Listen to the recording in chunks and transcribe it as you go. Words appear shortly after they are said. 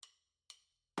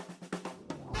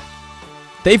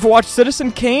They've watched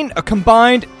Citizen Kane a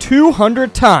combined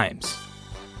 200 times.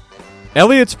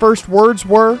 Elliot's first words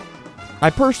were, "I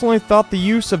personally thought the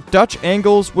use of Dutch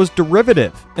angles was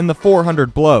derivative in the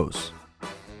 400 blows."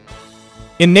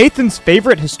 And Nathan's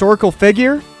favorite historical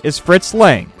figure is Fritz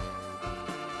Lang.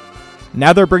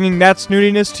 Now they're bringing that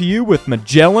snootiness to you with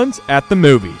Magellans at the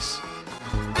movies.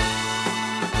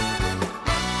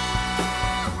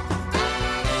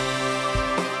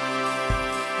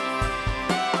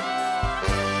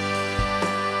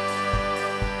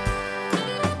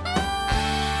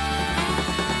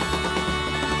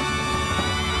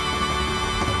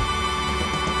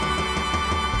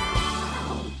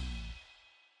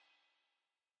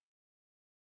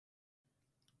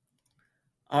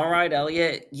 All right,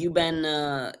 Elliot, you've been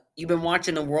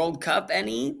watching the World Cup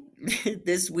any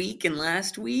this week and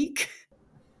last week?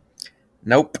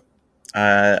 Nope.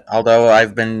 Although I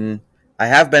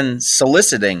have been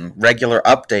soliciting regular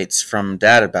updates from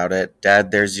Dad about it.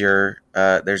 Dad, there's your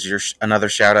another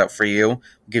shout out for you. I'll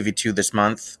give you 2 this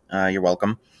month. You're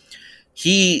welcome.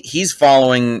 He's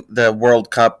following the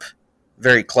World Cup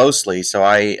very closely, so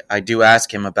I do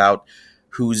ask him about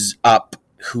who's up,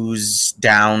 who's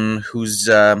down, who's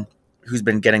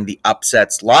been getting the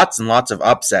upsets. Lots and lots of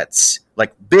upsets,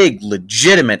 like big,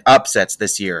 legitimate upsets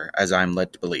this year, as I'm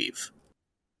led to believe.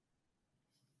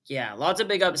 Yeah, lots of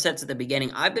big upsets at the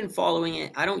beginning. I've been following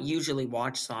it. I don't usually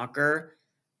watch soccer,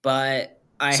 but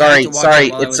I had to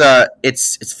watch it.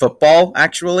 It's football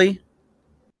actually.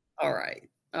 All right,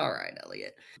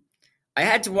 Elliot. I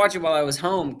had to watch it while I was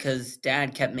home because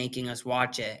Dad kept making us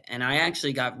watch it, and I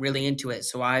actually got really into it.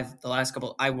 So I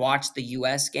watched the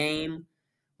U.S. game,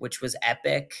 which was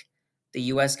epic. The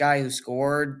U.S. guy who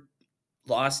scored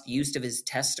lost use of his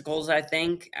testicles, I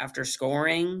think, after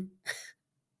scoring,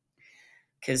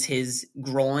 because his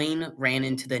groin ran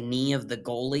into the knee of the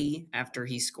goalie after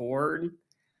he scored,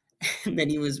 and then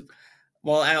he was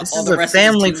This is a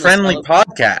family-friendly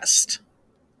podcast.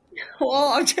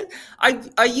 Well,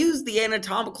 I use the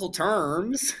anatomical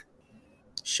terms.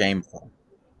 Shameful.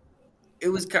 It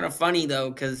was kind of funny,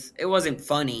 though, because it wasn't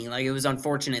funny. Like, it was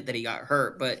unfortunate that he got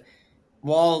hurt. But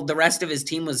while the rest of his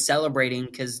team was celebrating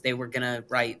because they were going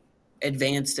to,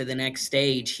 advance to the next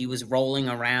stage, he was rolling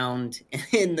around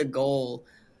in the goal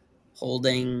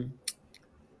holding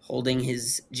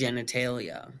his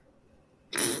genitalia.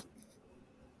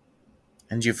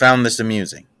 And you found this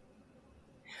amusing?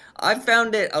 I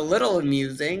found it a little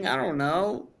amusing. I don't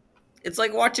know. It's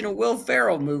like watching a Will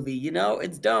Ferrell movie,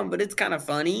 It's dumb, but it's kind of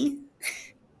funny.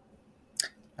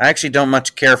 I actually don't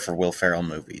much care for Will Ferrell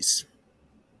movies.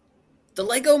 The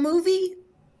Lego Movie?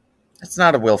 It's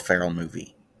not a Will Ferrell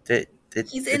movie.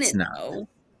 He's in it, not. though.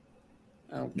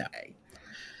 Okay. No.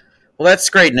 Well, that's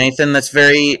great, Nathan. That's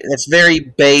very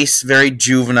base, very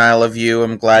juvenile of you.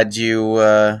 I'm glad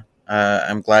you're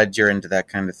into that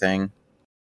kind of thing.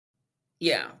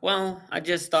 Yeah, well, I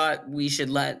just thought we should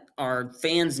let our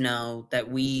fans know that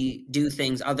we do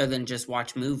things other than just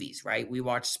watch movies, right? We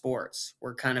watch sports.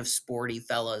 We're kind of sporty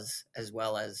fellas as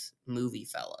well as movie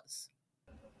fellas.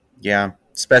 Yeah,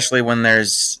 especially when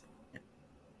there's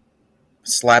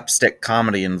slapstick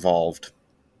comedy involved.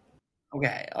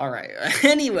 Okay, all right.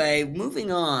 Anyway,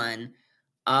 moving on.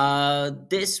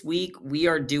 This week we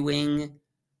are doing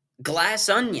Glass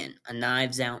Onion, a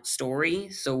Knives Out story.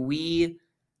 So we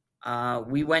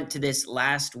went to this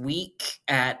last week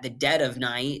at the dead of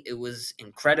night. It was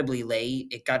incredibly late.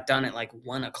 It got done at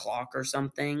 1:00 or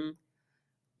something,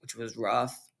 which was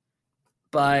rough.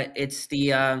 But it's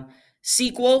the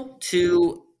sequel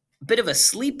to a bit of a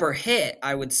sleeper hit,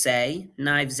 I would say,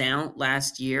 Knives Out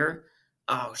last year.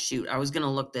 Oh, shoot. I was going to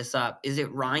look this up. Is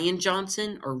it Rian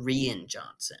Johnson or Rian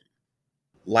Johnson?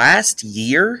 Last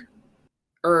year?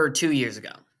 Or 2 years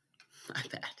ago. My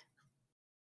bad.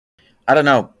 I don't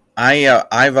know.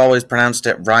 I've always pronounced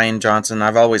it Rian Johnson.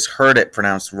 I've always heard it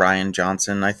pronounced Rian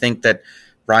Johnson. I think that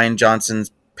Rian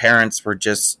Johnson's parents were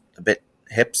just a bit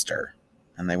hipster,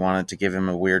 and they wanted to give him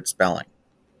a weird spelling.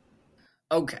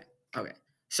 Okay.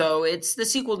 So it's the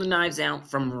sequel to Knives Out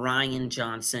from Rian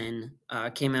Johnson.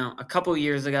 Came out a couple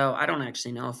years ago. I don't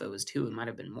actually know if it was 2. It might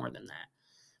have been more than that.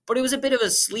 But it was a bit of a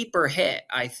sleeper hit,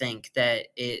 I think, that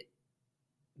it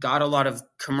got a lot of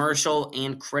commercial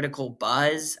and critical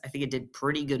buzz. I think it did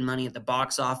pretty good money at the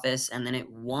box office, and then it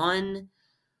won.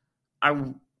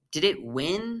 Did it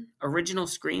win original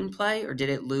screenplay, or did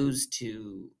it lose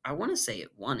to? I want to say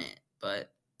it won it,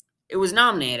 but it was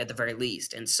nominated at the very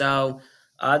least. And so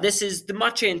this is the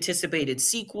much anticipated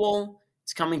sequel.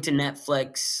 It's coming to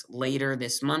Netflix later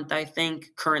this month, I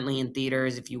think. Currently in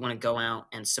theaters, if you want to go out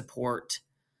and support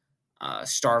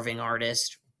starving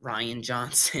artist Rian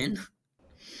Johnson.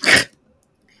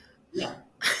 Yeah.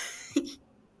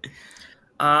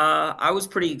 I was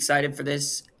pretty excited for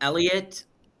this. Elliot,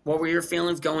 what were your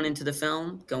feelings going into the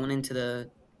film, going into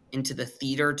the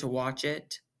theater to watch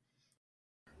it?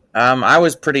 I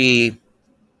was pretty.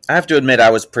 I have to admit,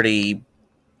 I was pretty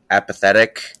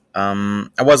apathetic. I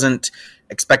wasn't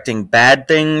expecting bad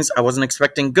things. I wasn't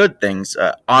expecting good things.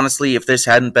 Honestly, if this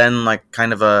hadn't been like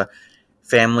kind of a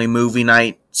family movie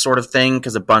night sort of thing,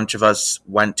 because a bunch of us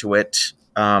went to it,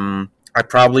 I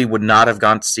probably would not have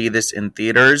gone to see this in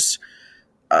theaters.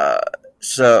 Uh,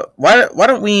 so why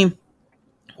don't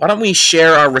we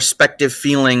share our respective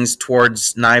feelings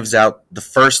towards Knives Out, the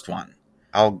first one?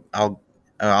 I'll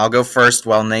go first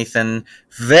while Nathan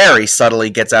very subtly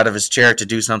gets out of his chair to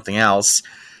do something else.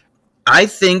 I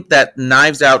think that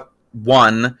Knives Out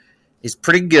 1 is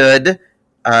pretty good.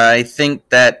 I think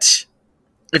that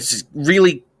it's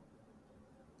really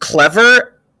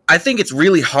clever. I think it's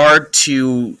really hard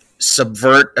to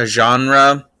subvert a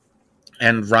genre,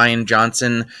 and Rian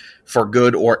Johnson, for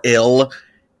good or ill,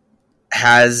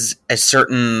 has a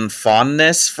certain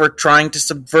fondness for trying to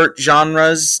subvert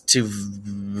genres to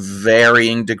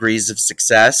varying degrees of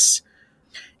success.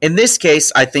 In this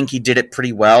case, I think he did it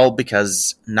pretty well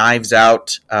because Knives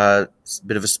Out, it's a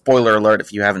bit of a spoiler alert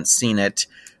if you haven't seen it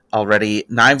already,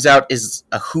 Knives Out is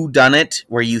a whodunit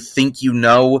where you think you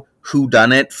know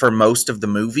whodunit for most of the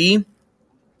movie.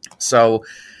 So,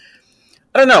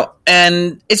 I don't know.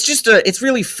 And it's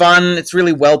really fun. It's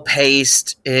really well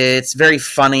paced. It's very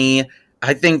funny.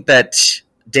 I think that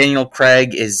Daniel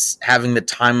Craig is having the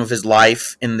time of his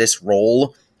life in this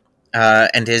role,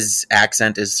 and his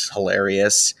accent is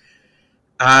hilarious.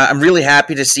 I'm really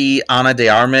happy to see Ana de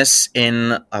Armas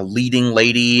in a leading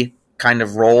lady kind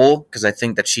of role because I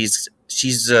think that she's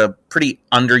a pretty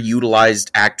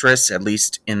underutilized actress, at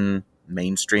least in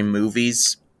mainstream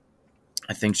movies.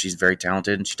 I think she's very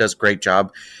talented and she does a great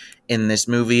job in this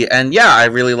movie. And yeah, I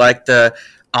really like the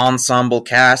ensemble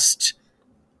cast.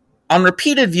 On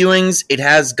repeated viewings, it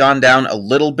has gone down a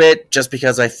little bit just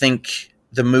because I think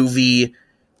the movie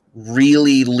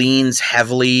really leans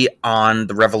heavily on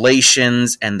the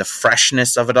revelations and the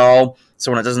freshness of it all.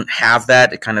 So when it doesn't have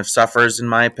that, it kind of suffers, in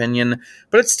my opinion.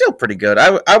 But it's still pretty good.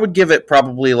 I would give it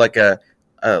probably like a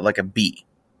B.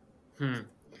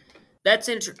 That's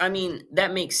I mean,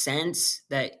 that makes sense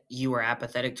that you were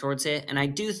apathetic towards it, and I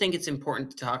do think it's important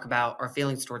to talk about our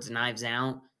feelings towards Knives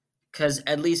Out, because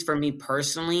at least for me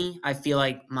personally, I feel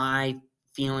like my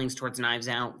feelings towards Knives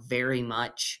Out very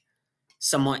much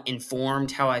somewhat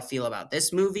informed how I feel about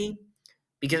this movie,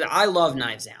 because I love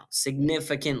Knives Out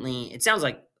significantly. It sounds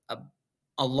like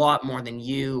a lot more than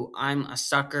you. I'm a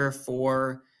sucker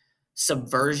for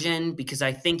subversion because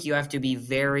I think you have to be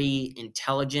very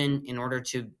intelligent in order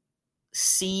to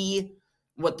see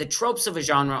what the tropes of a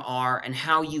genre are and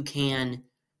how you can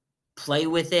play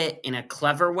with it in a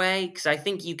clever way, because I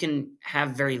think you can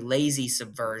have very lazy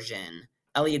subversion.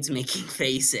 Elliot's making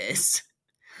faces.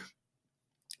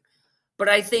 But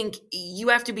I think you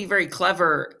have to be very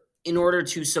clever in order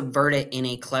to subvert it in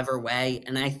a clever way,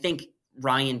 and I think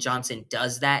Rian Johnson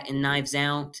does that in Knives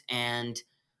Out, and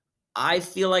I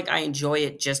feel like I enjoy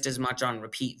it just as much on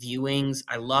repeat viewings.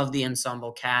 I love the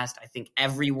ensemble cast. I think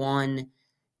everyone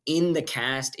in the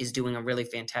cast is doing a really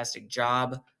fantastic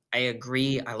job. I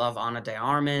agree. I love Ana de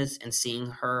Armas, and seeing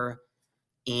her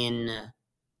in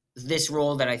this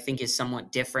role that I think is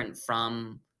somewhat different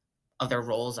from other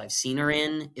roles I've seen her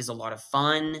in is a lot of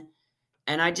fun.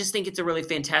 And I just think it's a really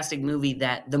fantastic movie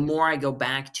that the more I go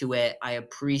back to it, I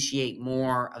appreciate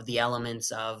more of the elements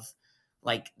of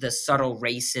like the subtle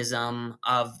racism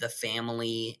of the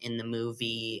family in the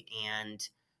movie, and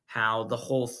how the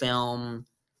whole film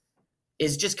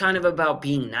is just kind of about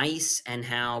being nice and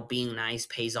how being nice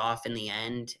pays off in the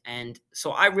end. And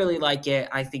so I really like it.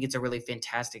 I think it's a really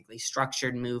fantastically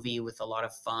structured movie with a lot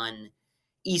of fun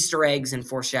Easter eggs and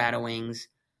foreshadowings.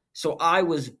 So I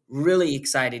was really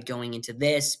excited going into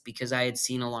this because I had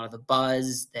seen a lot of the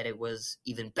buzz that it was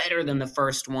even better than the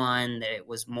first one, that it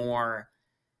was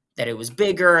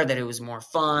bigger, that it was more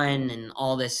fun and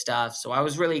all this stuff. So I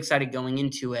was really excited going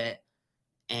into it.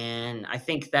 And I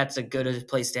think that's a good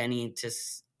place to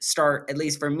start, at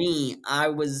least for me. I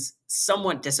was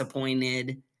somewhat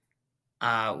disappointed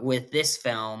with this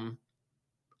film.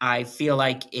 I feel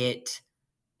like it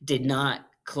did not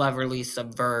cleverly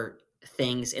subvert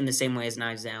things in the same way as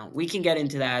Knives Out. We can get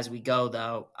into that as we go,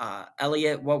 though.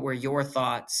 Elliot, what were your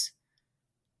thoughts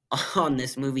on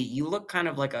this movie? You look kind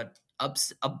of like a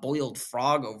boiled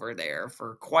frog over there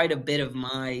for quite a bit of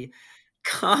my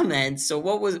comments. So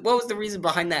what was the reason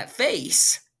behind that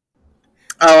face?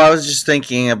 Oh, I was just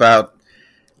thinking about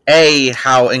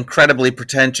how incredibly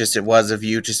pretentious it was of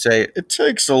you to say, it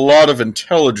takes a lot of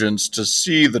intelligence to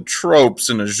see the tropes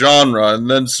in a genre and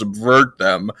then subvert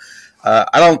them. I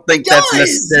don't think that's Does!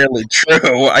 necessarily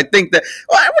true. I think that,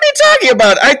 what are you talking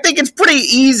about? I think it's pretty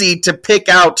easy to pick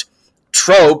out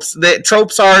tropes. That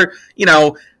tropes are,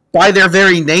 by their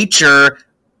very nature,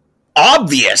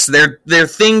 obvious. They're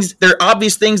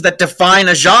obvious things that define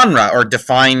a genre or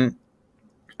define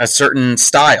a certain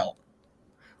style.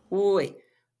 Wait,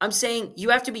 I'm not saying you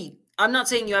have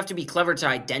to be clever to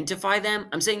identify them.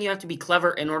 I'm saying you have to be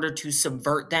clever in order to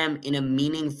subvert them in a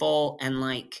meaningful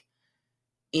and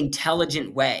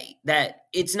intelligent way. That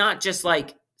it's not just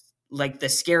like the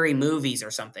scary movies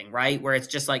or something, right? Where it's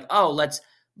just like, oh, let's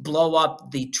blow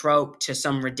up the trope to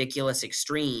some ridiculous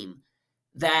extreme.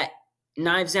 That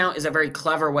Knives Out is a very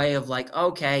clever way of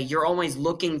okay, you're always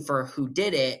looking for who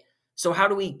did it. So how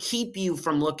do we keep you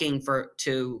from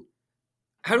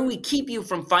how do we keep you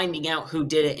from finding out who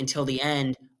did it until the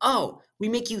end? Oh, we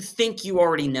make you think you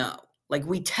already know. Like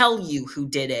we tell you who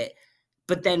did it,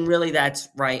 but then really that's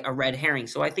right, a red herring.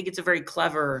 So I think it's a very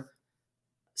clever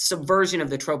subversion of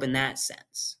the trope in that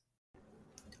sense.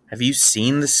 Have you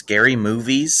seen the scary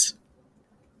movies?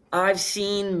 I've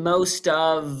seen most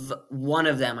of one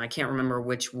of them. I can't remember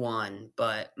which one,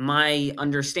 but my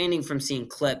understanding from seeing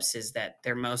clips is that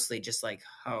they're mostly just like,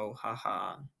 oh,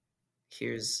 haha,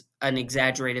 here's an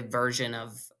exaggerated version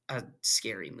of a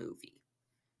scary movie.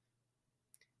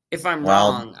 If I'm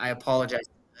wrong, I apologize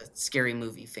to the scary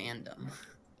movie fandom.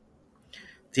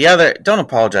 Don't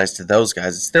apologize to those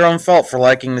guys. It's their own fault for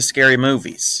liking the scary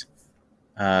movies.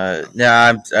 I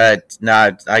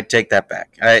take that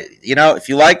back. If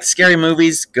you like the scary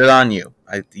movies, good on you.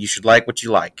 You should like what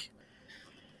you like.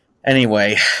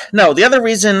 Anyway, no, the other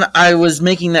reason I was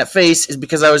making that face is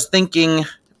because I was thinking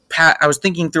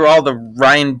through all the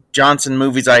Rian Johnson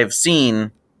movies I have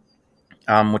seen,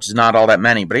 which is not all that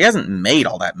many, but he hasn't made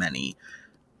all that many.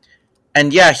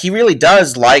 And yeah, he really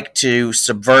does like to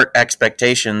subvert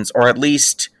expectations, or at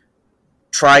least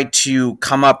try to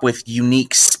come up with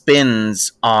unique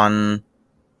spins on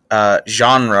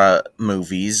genre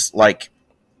movies. Like,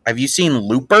 have you seen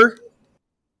Looper?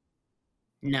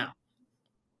 No.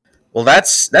 Well,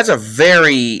 that's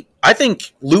I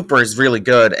think Looper is really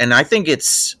good, and I think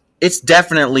it's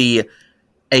definitely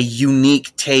a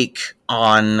unique take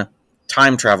on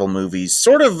time travel movies,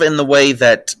 sort of in the way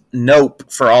that Nope,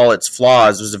 for all its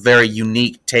flaws, was a very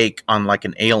unique take on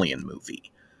an alien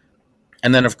movie.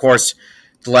 And then, of course,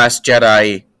 The Last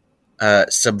Jedi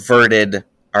subverted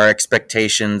our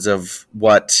expectations of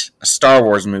what a Star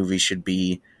Wars movie should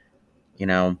be.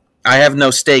 I have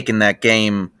no stake in that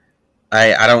game.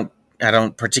 I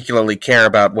don't particularly care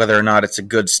about whether or not it's a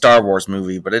good Star Wars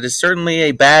movie, but it is certainly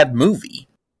a bad movie.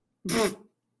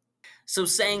 So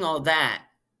saying all that,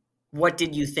 what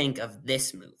did you think of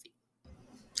this movie?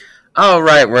 Oh,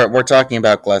 right, we're talking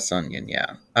about Glass Onion,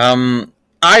 yeah. I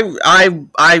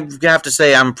have to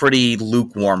say I'm pretty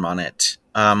lukewarm on it.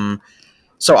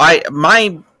 So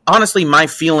honestly, my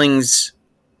feelings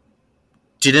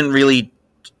didn't really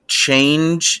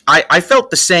change. I felt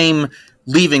the same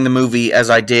leaving the movie as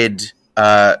I did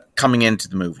coming into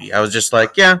the movie. I was just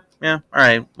like, yeah, all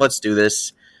right, let's do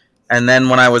this. And then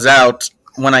when I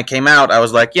came out, I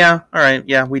was like, yeah, all right,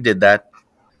 yeah, we did that.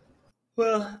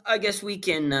 Well, I guess we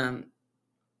can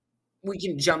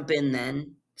jump in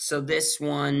then. So this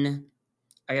one,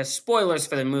 I guess spoilers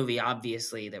for the movie,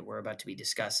 obviously, that we're about to be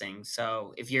discussing.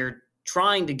 So if you're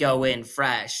trying to go in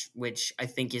fresh, which I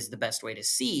think is the best way to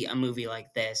see a movie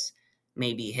like this,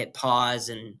 maybe hit pause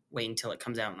and wait until it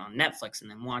comes out on Netflix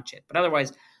and then watch it. But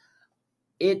otherwise,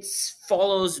 it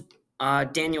follows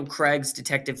Daniel Craig's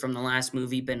detective from the last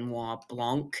movie, Benoit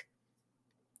Blanc,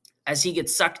 as he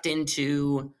gets sucked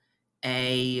into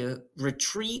a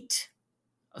retreat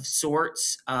of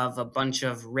sorts of a bunch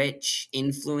of rich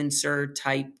influencer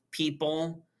type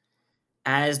people,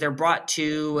 as they're brought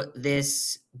to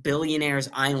this billionaire's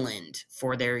island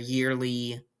for their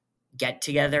yearly get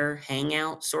together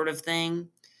hangout sort of thing.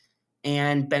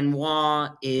 And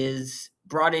Benoit is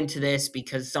brought into this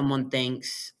because someone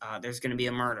thinks there's going to be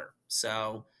a murder.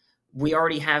 So we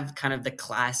already have kind of the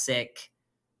classic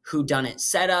whodunit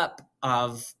setup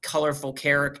of colorful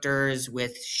characters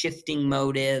with shifting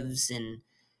motives and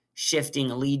shifting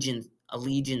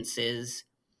allegiances.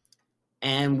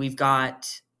 And we've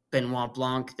got Benoit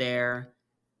Blanc there.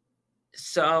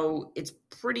 So it's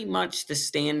pretty much the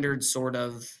standard sort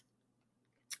of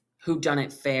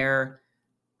whodunit fare.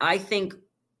 I think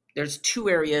there's two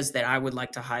areas that I would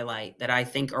like to highlight that I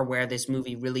think are where this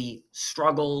movie really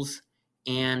struggles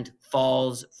and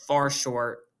falls far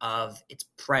short of its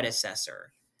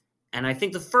predecessor. And I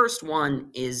think the first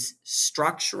one is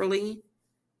structurally,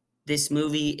 this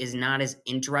movie is not as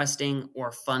interesting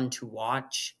or fun to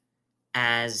watch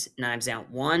as Knives Out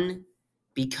 1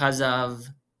 because of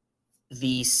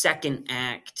the second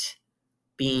act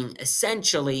being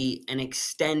essentially an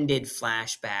extended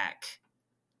flashback,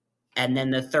 and then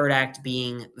the third act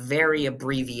being very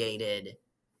abbreviated,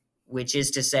 which is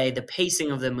to say the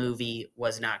pacing of the movie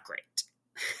was not great.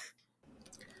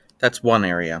 That's one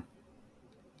area.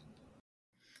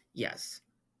 Yes.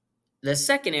 The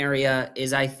second area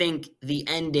is, I think the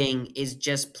ending is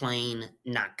just plain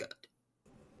not good.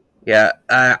 Yeah,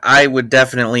 I would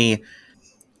definitely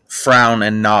frown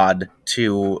and nod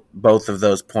to both of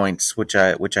those points, which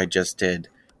I just did.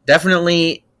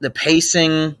 Definitely the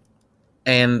pacing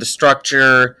and the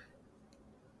structure.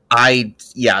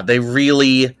 They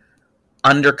really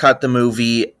undercut the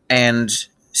movie, and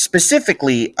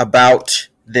specifically about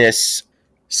this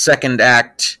second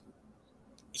act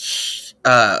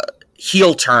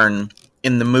heel turn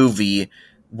in the movie,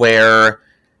 where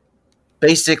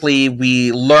basically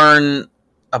we learn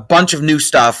a bunch of new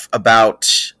stuff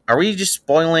about. Are we just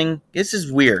spoiling? This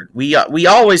is weird. We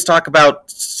always talk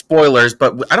about spoilers,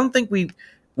 but I don't think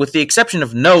with the exception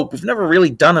of Nope, we've never really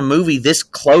done a movie this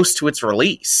close to its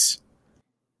release.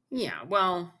 Yeah,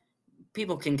 well,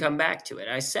 people can come back to it.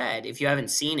 I said, if you haven't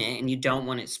seen it and you don't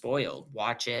want it spoiled,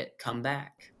 watch it, come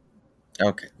back.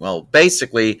 Okay, well,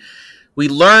 basically, we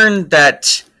learned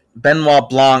that Benoit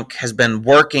Blanc has been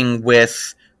working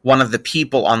with one of the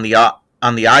people on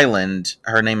the island.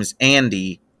 Her name is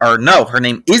Andy. Or no, her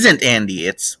name isn't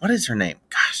Andy. What is her name?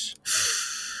 Gosh.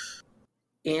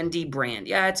 Andy Brand.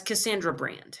 Yeah, it's Cassandra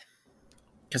Brand.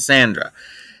 Cassandra.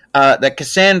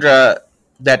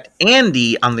 That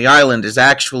Andy on the island is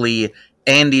actually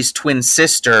Andy's twin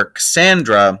sister,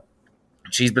 Cassandra.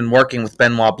 She's been working with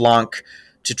Benoit Blanc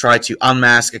to try to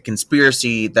unmask a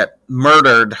conspiracy that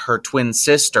murdered her twin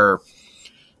sister.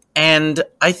 And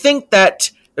I think that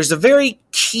there's a very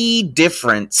key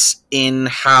difference in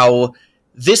how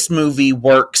this movie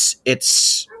works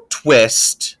its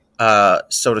twist,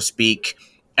 so to speak,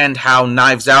 and how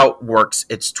Knives Out works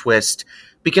its twist.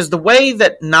 Because the way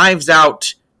that Knives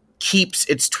Out keeps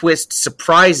its twist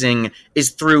surprising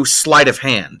is through sleight of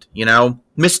hand,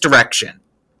 misdirection.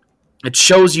 It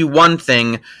shows you one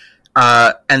thing,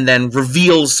 and then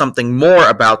reveals something more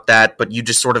about that, but you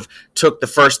just sort of took the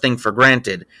first thing for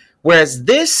granted. Whereas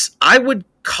this, I would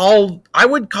call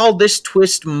this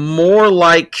twist more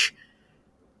like,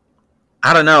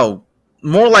 I don't know,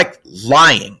 more like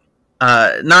lying.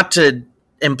 Not to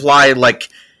imply like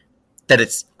that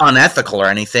it's unethical or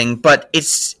anything, but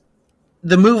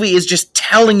the movie is just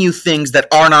telling you things that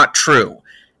are not true,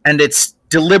 and it's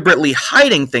deliberately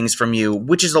hiding things from you,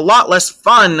 which is a lot less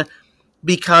fun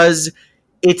because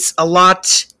it's a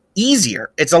lot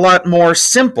easier. It's a lot more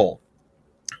simple.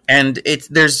 And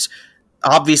there's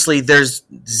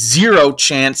zero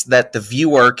chance that the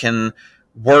viewer can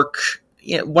work.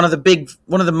 One of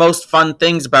the most fun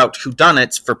things about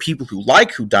whodunits, for people who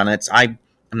like whodunits, I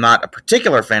am not a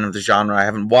particular fan of the genre. I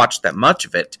haven't watched that much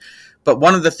of it. But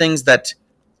one of the things that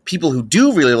people who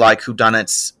do really like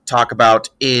whodunits talk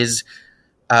about is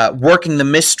working the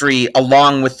mystery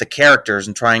along with the characters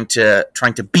and trying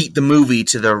to beat the movie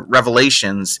to the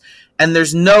revelations. And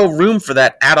there's no room for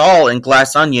that at all in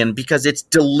Glass Onion because it's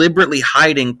deliberately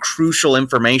hiding crucial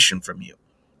information from you.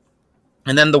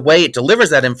 And then the way it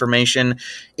delivers that information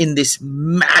in this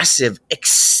massive,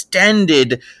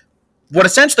 extended, what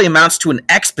essentially amounts to an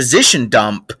exposition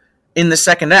dump in the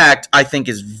second act, I think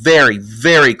is very,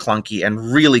 very clunky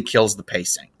and really kills the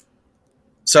pacing.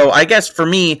 So I guess for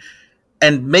me,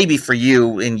 and maybe for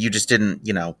you, and you just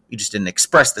didn't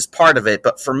express this part of it,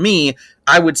 but for me,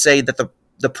 I would say that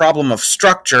the problem of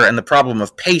structure and the problem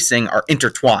of pacing are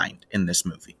intertwined in this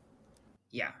movie.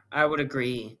 Yeah, I would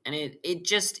agree. And it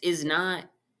just is not,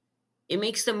 it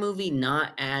makes the movie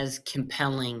not as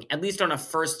compelling, at least on a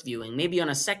first viewing. Maybe on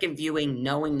a second viewing,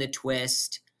 knowing the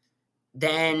twist,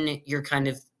 then you're kind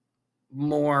of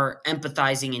more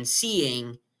empathizing and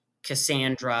seeing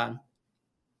Cassandra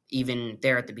even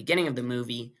there at the beginning of the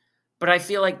movie. But I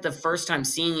feel like the first time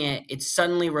seeing it, it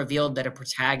suddenly revealed that a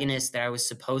protagonist that I was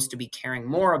supposed to be caring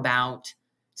more about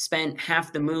spent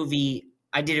half the movie,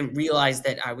 I didn't realize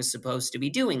that I was supposed to be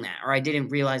doing that, or I didn't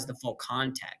realize the full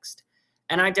context.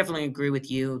 And I definitely agree with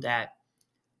you that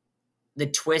the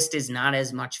twist is not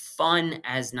as much fun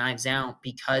as Knives Out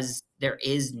because there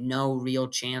is no real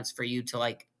chance for you to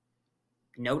like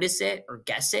notice it or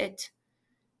guess it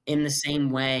in the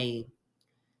same way.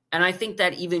 And I think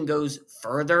that even goes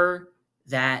further,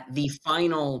 that the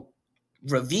final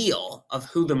reveal of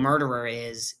who the murderer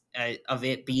is of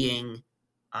it being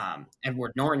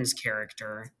Edward Norton's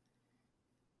character,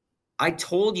 I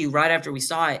told you right after we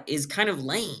saw it, is kind of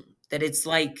lame. That it's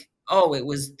like, oh, it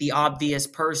was the obvious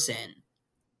person.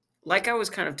 Like I was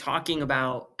kind of talking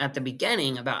about at the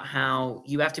beginning about how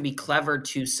you have to be clever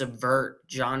to subvert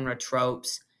genre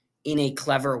tropes in a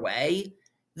clever way.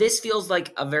 This feels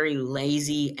like a very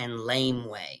lazy and lame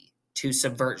way to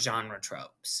subvert genre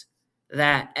tropes.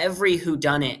 That every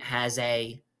whodunit has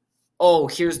oh,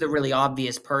 here's the really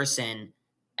obvious person.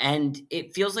 And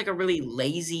it feels like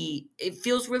it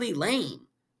feels really lame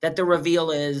that the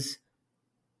reveal is,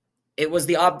 it was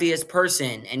the obvious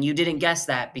person and you didn't guess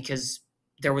that because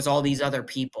there was all these other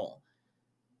people.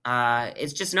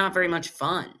 It's just not very much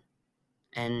fun.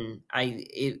 And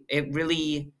it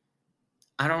really,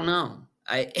 I don't know.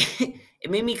 It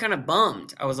made me kind of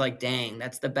bummed. I was like, dang,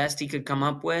 that's the best he could come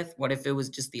up with. What if it was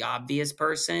just the obvious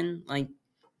person? Like,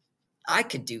 I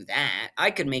could do that.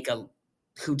 I could make a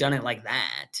whodunit like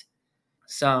that.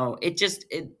 So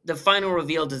the final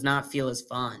reveal does not feel as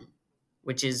fun,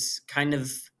 which is kind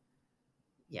of,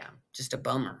 just a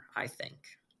bummer, I think.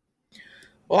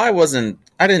 Well,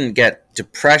 I didn't get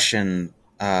depression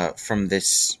from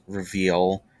this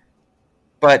reveal,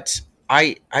 but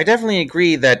I definitely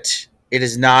agree that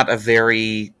it's not a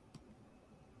very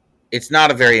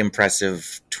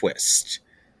impressive twist.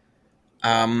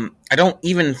 I don't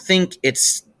even think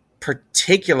it's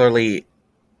particularly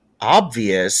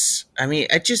obvious. I mean,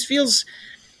 it just feels,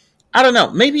 I don't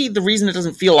know, maybe the reason it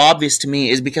doesn't feel obvious to me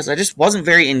is because I just wasn't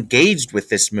very engaged with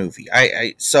this movie.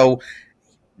 So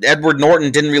Edward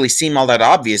Norton didn't really seem all that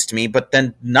obvious to me, but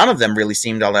then none of them really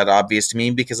seemed all that obvious to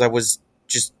me because I was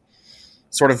just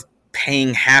sort of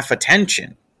paying half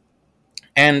attention.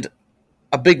 And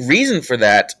a big reason for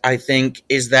that, I think,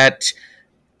 is that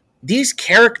these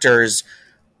characters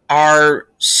are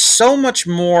so much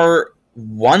more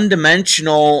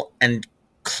one-dimensional and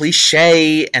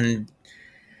cliche and,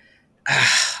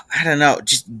 I don't know,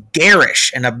 just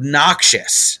garish and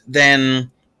obnoxious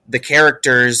than the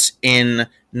characters in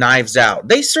Knives Out.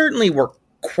 They certainly were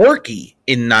quirky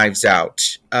in Knives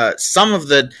Out. Some of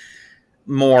the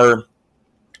more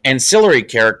ancillary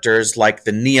characters, like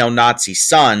the neo-Nazi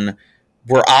son,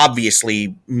 were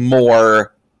obviously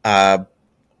more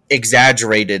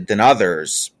exaggerated than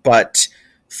others. But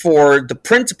for the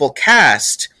principal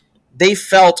cast, they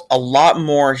felt a lot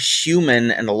more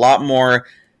human and a lot more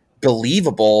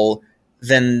believable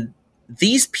than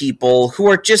these people who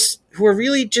are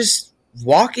really just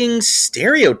walking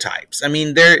stereotypes. I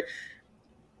mean, there's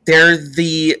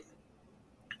the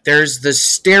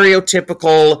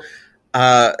stereotypical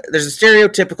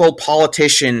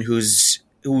politician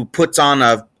who puts on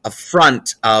a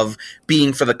front of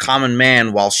being for the common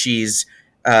man while she's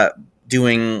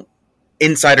doing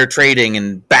insider trading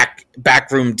and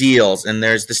backroom deals, and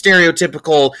there's the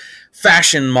stereotypical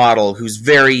fashion model who's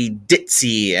very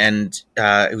ditzy and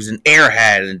who's an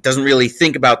airhead and doesn't really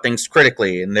think about things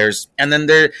critically, and there's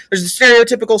the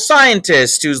stereotypical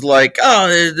scientist who's like, oh,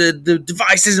 the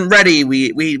device isn't ready,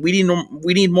 we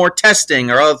need more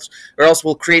testing, or else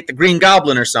we'll create the Green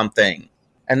Goblin or something.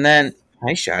 And then,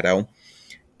 hi Shadow,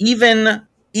 even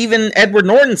Edward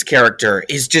Norton's character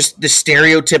is just the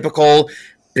stereotypical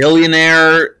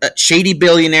billionaire, shady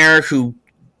billionaire who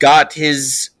got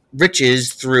his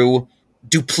riches through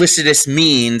duplicitous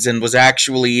means, and was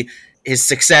actually, his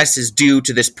success is due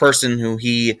to this person who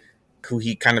he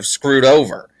kind of screwed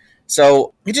over.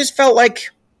 So it just felt like,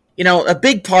 a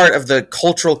big part of the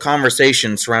cultural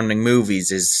conversation surrounding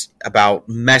movies is about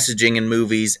messaging in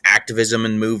movies, activism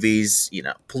in movies,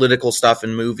 political stuff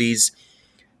in movies.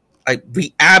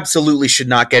 We absolutely should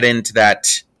not get into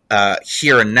that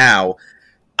here and now.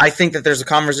 I think that there's a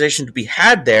conversation to be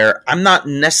had there. I'm not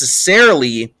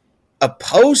necessarily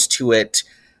opposed to it,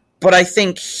 but I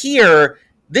think here,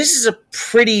 this is a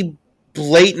pretty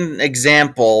blatant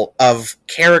example of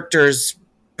characters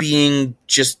being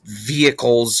just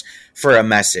vehicles for a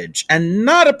message, and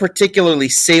not a particularly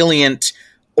salient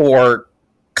or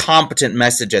competent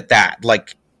message at that.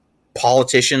 Like,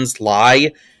 politicians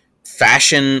lie,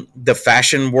 the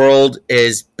fashion world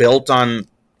is built on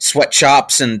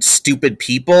sweatshops and stupid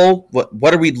people.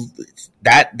 What are we,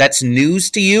 that's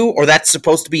news to you, or that's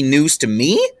supposed to be news to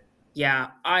me? Yeah,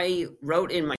 I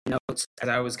wrote in my notes as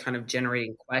I was kind of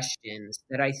generating questions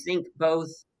that I think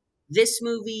both this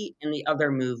movie and the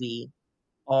other movie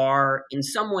are in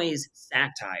some ways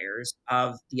satires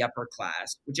of the upper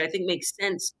class, which I think makes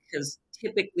sense because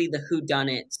typically the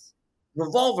whodunits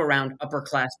revolve around upper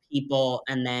class people,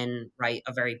 and then, right,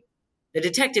 the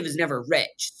detective is never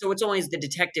rich. So it's always the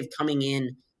detective coming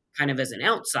in kind of as an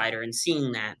outsider and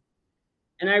seeing that.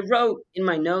 And I wrote in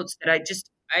my notes that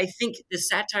I think the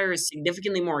satire is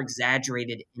significantly more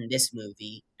exaggerated in this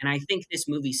movie. And I think this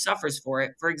movie suffers for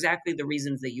it for exactly the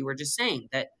reasons that you were just saying,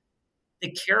 that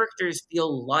the characters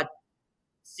feel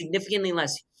significantly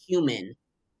less human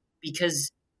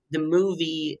because the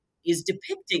movie is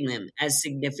depicting them as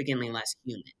significantly less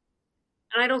human.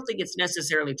 And I don't think it's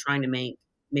necessarily trying to make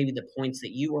maybe the points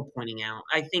that you were pointing out.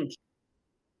 I think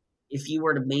if you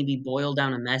were to maybe boil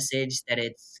down a message, that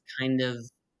it's kind of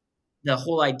the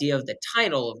whole idea of the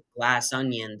title of Glass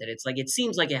Onion, that it's like, it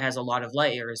seems like it has a lot of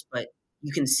layers, but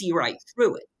you can see right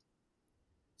through it.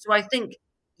 So I think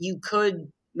you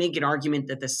could make an argument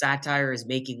that the satire is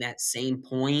making that same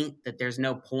point, that there's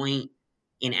no point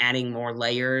in adding more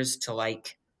layers to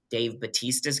like Dave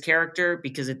Bautista's character,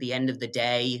 because at the end of the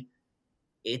day,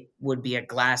 it would be a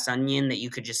glass onion that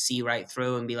you could just see right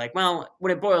through and be like, well,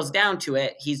 when it boils down to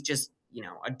it, he's just,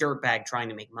 a dirtbag trying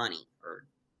to make money or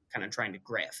kind of trying to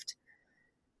grift.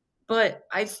 But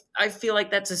I feel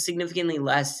like that's a significantly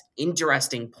less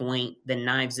interesting point than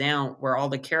Knives Out, where all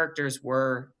the characters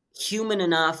were human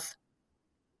enough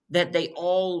that they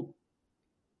all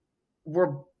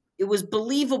were, it was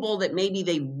believable that maybe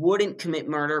they wouldn't commit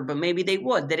murder, but maybe they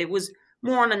would, that it was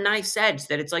more on a knife's edge,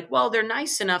 that it's like, well, they're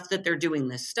nice enough that they're doing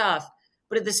this stuff,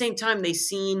 but at the same time, they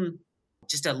seem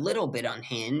just a little bit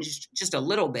unhinged, just a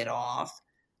little bit off.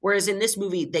 Whereas in this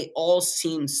movie, they all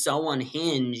seem so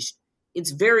unhinged.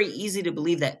 It's very easy to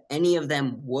believe that any of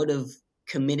them would have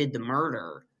committed the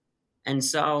murder. And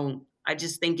so I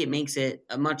just think it makes it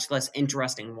a much less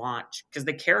interesting watch because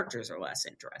the characters are less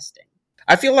interesting.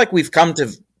 I feel like we've come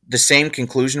to the same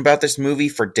conclusion about this movie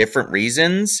for different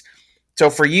reasons. So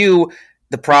for you,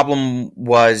 the problem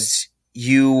was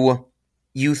you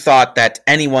thought that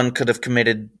anyone could have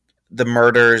committed the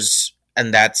murders,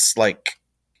 and that's like,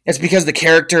 it's because the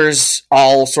characters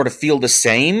all sort of feel the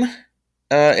same,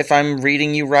 if I'm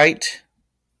reading you right.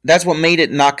 That's what made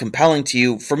it not compelling to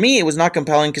you. For me, it was not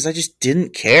compelling because I just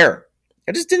didn't care.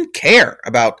 I just didn't care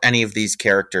about any of these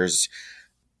characters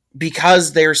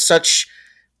because they're such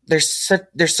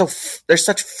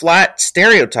flat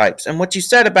stereotypes. And what you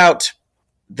said about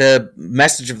the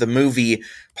message of the movie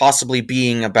possibly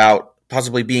being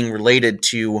related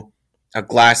to a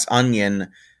glass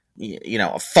onion,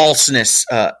 a falseness,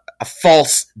 a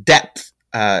false depth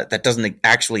that doesn't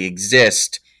actually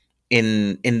exist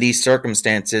in these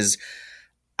circumstances,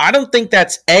 I don't think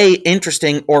that's A,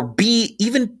 interesting, or B,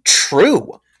 even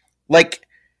true. Like,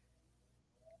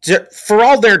 for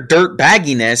all their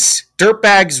dirtbagginess,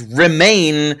 dirtbags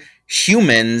remain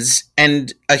humans,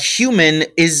 and a human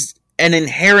is an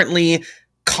inherently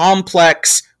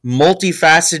complex,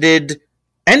 multifaceted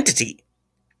entity.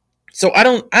 So I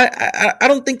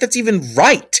don't think that's even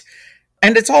right.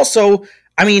 And it's also,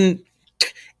 I mean,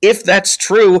 if that's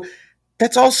true,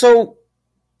 that's also,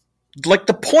 like,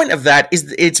 the point of that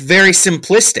is it's very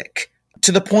simplistic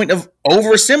to the point of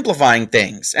oversimplifying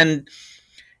things. And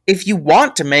if you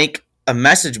want to make a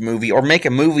message movie or make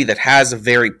a movie that has a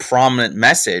very prominent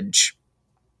message,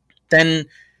 then,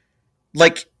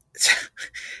 like,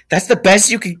 that's the best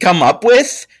you can come up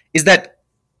with, is that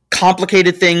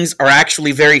complicated things are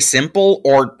actually very simple,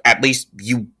 or at least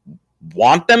you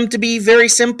want them to be very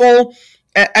simple.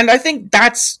 And I think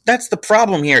that's the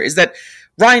problem here, is that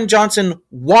Rian Johnson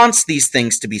wants these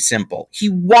things to be simple. He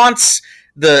wants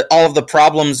all of the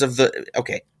problems of the...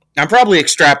 Okay, I'm probably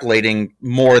extrapolating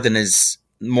more than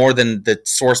the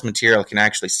source material can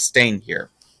actually sustain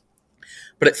here.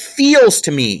 But it feels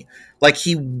to me like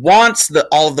he wants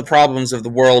all of the problems of the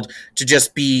world to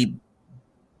just be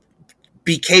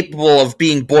capable of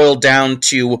being boiled down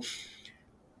to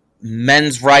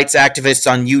men's rights activists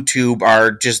on YouTube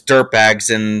are just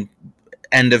dirtbags and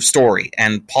end of story.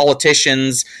 And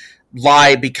politicians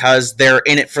lie because they're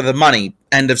in it for the money.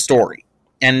 End of story.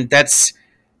 And that's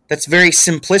very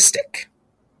simplistic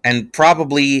and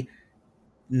probably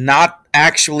not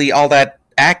actually all that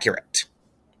accurate.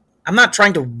 I'm not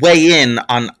trying to weigh in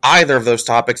on either of those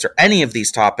topics or any of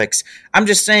these topics. I'm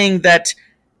just saying that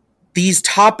these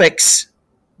topics,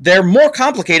 they're more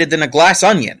complicated than a glass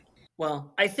onion.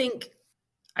 Well, I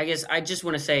guess I just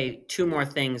want to say two more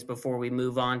things before we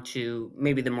move on to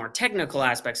maybe the more technical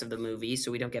aspects of the movie,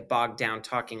 so we don't get bogged down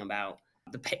talking about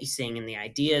the pacing and the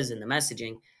ideas and the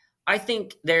messaging. I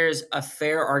think there's a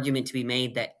fair argument to be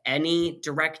made that any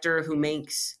director who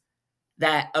makes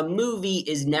that a movie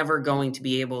is never going to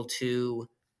be able to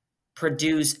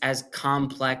produce as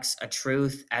complex a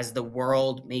truth as the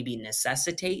world maybe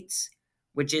necessitates,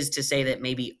 which is to say that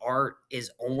maybe art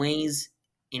is always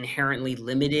inherently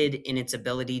limited in its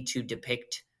ability to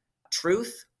depict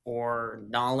truth or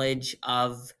knowledge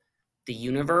of the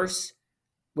universe.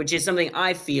 which is something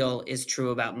I feel is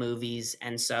true about movies.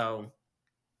 And so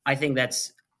I think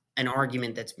that's an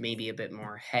argument that's maybe a bit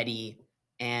more heady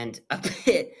and a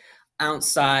bit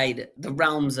outside the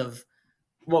realms of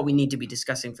what we need to be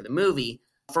discussing for the movie.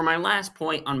 For my last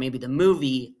point on maybe the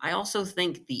movie, I also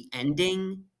think the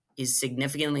ending is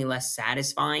significantly less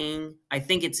satisfying. I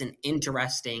think it's an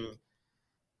interesting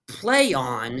play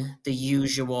on the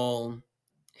usual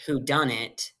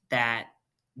whodunit that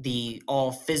the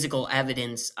all physical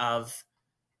evidence of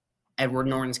Edward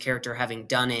Norton's character having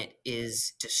done it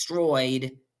is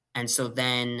destroyed. And so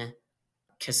then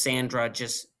Cassandra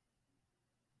just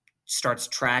starts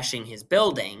trashing his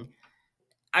building.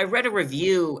 I read a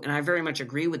review, and I very much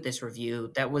agree with this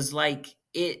review, that was like,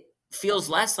 it feels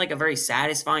less like a very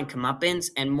satisfying comeuppance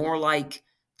and more like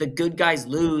the good guys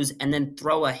lose and then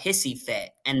throw a hissy fit,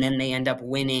 and then they end up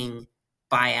winning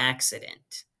by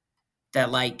accident.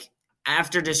 That, like,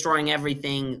 after destroying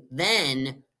everything,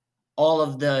 then all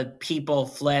of the people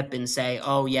flip and say,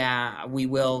 oh, yeah, we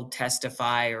will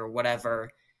testify or whatever.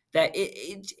 That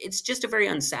it's just a very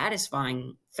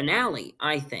unsatisfying finale,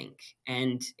 I think.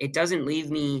 And it doesn't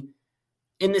leave me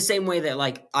in the same way that,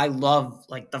 like, I love,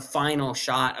 like, the final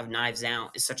shot of Knives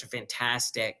Out is such a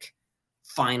fantastic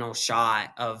final shot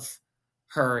of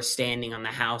her standing on the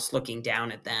house looking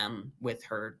down at them with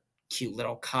her cute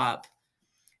little cup.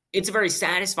 It's a very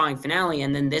satisfying finale.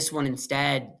 And then this one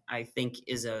instead, I think,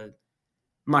 is a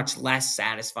much less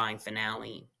satisfying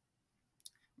finale,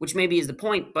 which maybe is the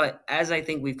point. But as I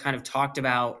think we've kind of talked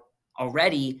about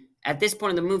already, at this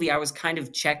point in the movie, I was kind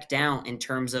of checked out in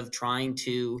terms of trying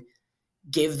to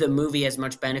give the movie as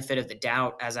much benefit of the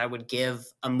doubt as I would give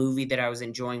a movie that I was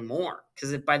enjoying more.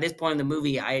 Because by this point in the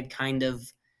movie, I had kind of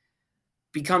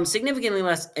become significantly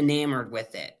less enamored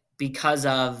with it because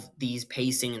of these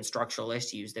pacing and structural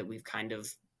issues that we've kind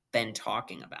of been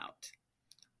talking about.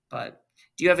 But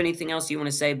do you have anything else you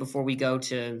want to say before we go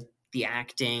to the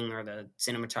acting or the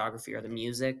cinematography or the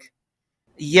music?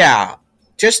 Yeah,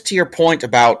 just to your point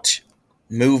about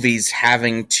movies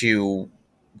having to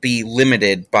be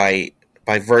limited by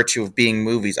virtue of being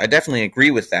movies, I definitely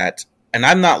agree with that. And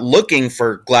I'm not looking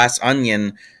for Glass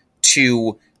Onion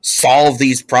to solve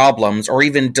these problems or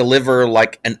even deliver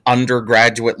like an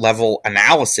undergraduate level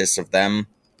analysis of them.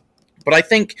 But I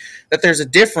think that there's a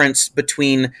difference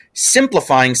between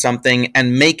simplifying something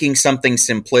and making something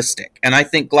simplistic. And I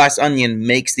think Glass Onion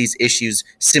makes these issues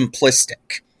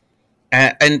simplistic.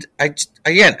 And I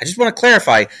just want to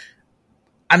clarify,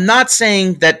 I'm not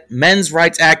saying that men's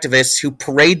rights activists who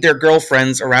parade their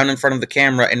girlfriends around in front of the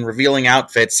camera in revealing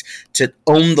outfits to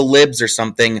own the libs or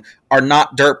something are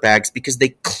not dirtbags, because they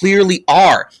clearly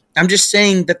are. I'm just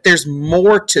saying that there's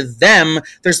more to them,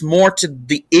 there's more to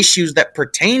the issues that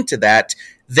pertain to that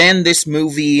than this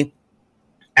movie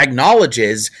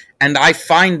acknowledges, and I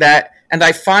find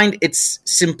its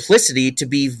simplicity to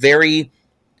be very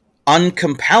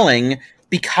uncompelling,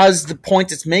 because the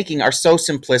points it's making are so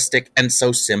simplistic and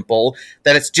so simple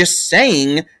that it's just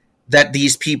saying that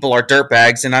these people are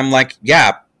dirtbags, and I'm like,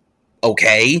 yeah,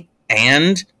 okay,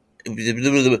 and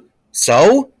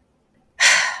so?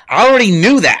 I already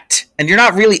knew that, and you're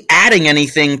not really adding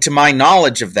anything to my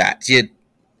knowledge of that.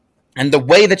 And the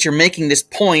way that you're making this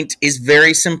point is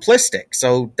very simplistic.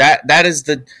 So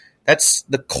that's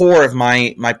the core of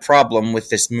my problem with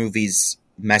this movie's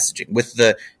messaging, with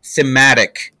the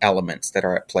thematic elements that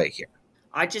are at play here.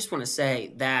 I just want to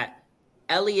say that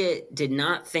Elliot did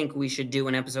not think we should do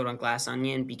an episode on Glass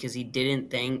Onion because he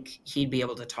didn't think he'd be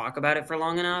able to talk about it for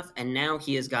long enough, and now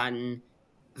he has gotten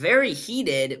very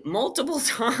heated multiple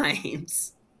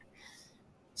times.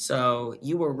 So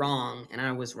you were wrong, and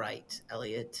I was right,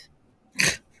 Elliot.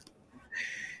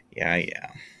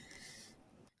 Yeah.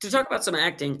 To talk about some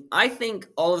acting, I think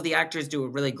all of the actors do a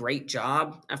really great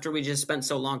job. After we just spent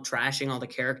so long trashing all the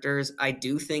characters, I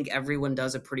do think everyone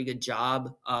does a pretty good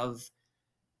job of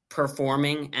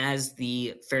performing as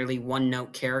the fairly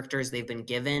one-note characters they've been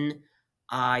given.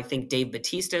 I think Dave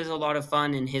Bautista is a lot of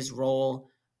fun in his role.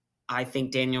 I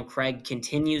think Daniel Craig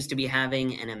continues to be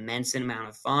having an immense amount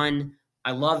of fun.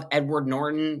 I love Edward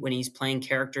Norton when he's playing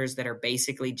characters that are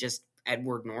basically just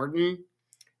Edward Norton,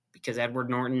 because Edward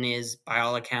Norton is, by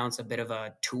all accounts, a bit of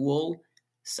a tool.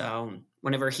 So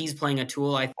whenever he's playing a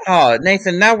tool, Oh,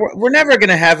 Nathan, now we're never going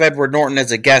to have Edward Norton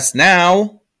as a guest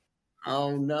now.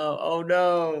 Oh,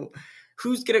 no.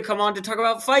 Who's going to come on to talk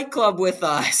about Fight Club with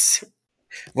us?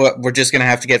 Well, we're just going to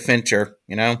have to get Fincher,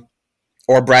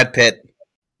 or Brad Pitt.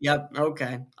 Yep,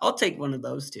 okay. I'll take one of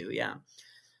those two, yeah.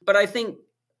 But I think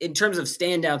in terms of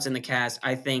standouts in the cast,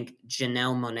 I think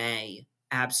Janelle Monáe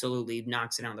absolutely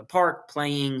knocks it out of the park,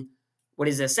 playing what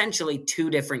is essentially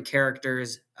two different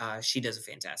characters. She does a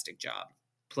fantastic job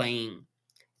playing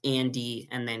Andy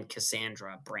and then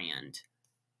Cassandra Brand,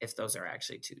 if those are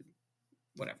actually two,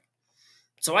 whatever.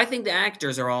 So I think the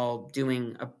actors are all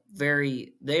doing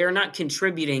they are not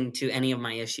contributing to any of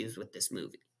my issues with this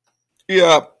movie.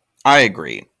 Yeah, I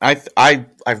agree. I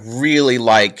really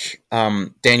like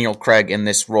Daniel Craig in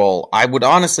this role. I would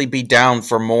honestly be down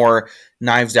for more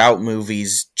Knives Out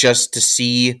movies just to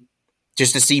see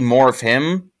more of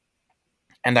him.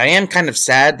 And I am kind of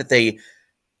sad that they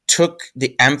took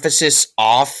the emphasis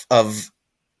off of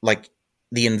like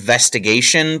the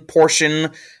investigation portion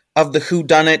of the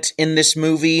whodunit in this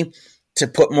movie to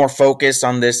put more focus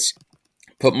on this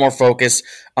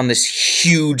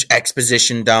huge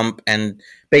exposition dump and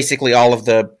basically all of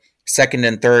the second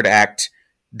and third act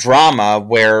drama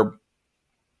where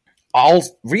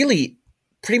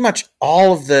pretty much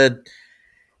all of the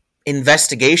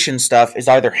investigation stuff is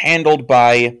either handled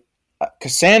by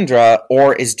Cassandra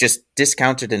or is just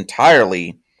discounted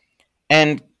entirely.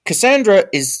 And Cassandra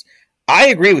I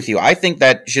agree with you. I think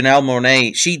that Janelle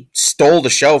Monáe, she stole the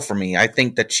show for me. I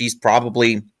think that she's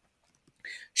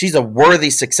a worthy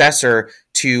successor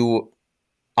to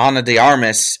Ana de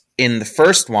Armas in the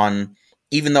first one,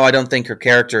 even though I don't think her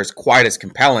character is quite as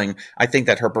compelling. I think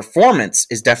that her performance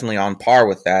is definitely on par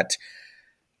with that.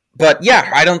 But yeah,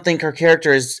 I don't think her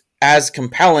character is as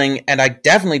compelling, and I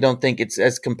definitely don't think it's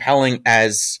as compelling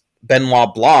as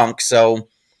Benoit Blanc. So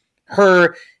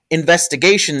her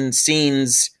investigation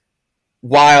scenes,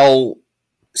 while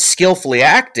skillfully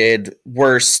acted,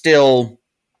 were still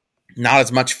not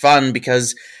as much fun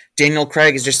because Daniel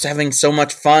Craig is just having so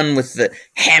much fun with the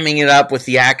hamming it up with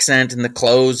the accent and the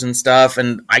clothes and stuff.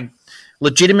 And I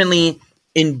legitimately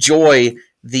enjoy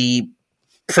the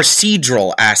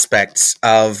procedural aspects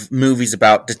of movies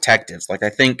about detectives. Like, I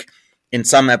think in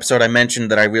some episode I mentioned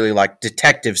that I really like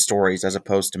detective stories as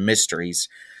opposed to mysteries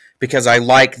because I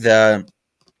like the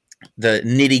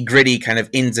nitty-gritty kind of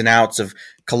ins and outs of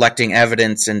collecting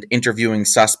evidence and interviewing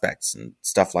suspects and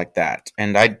stuff like that.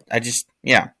 And I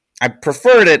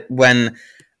preferred it when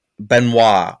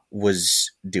Benoit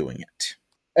was doing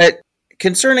it.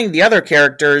 Concerning the other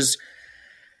characters,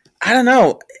 I don't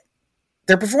know.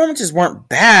 Their performances weren't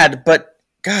bad, but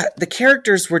God, the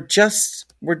characters were just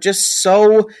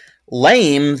so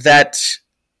lame that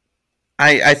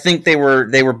I think they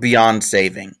were beyond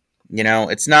saving. You know,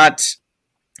 it's not.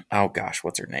 Oh gosh,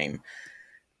 what's her name?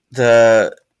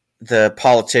 The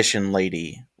politician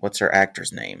lady. What's her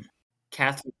actor's name?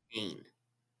 Catherine Hayne.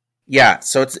 Yeah,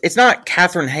 so it's not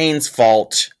Catherine Hayne's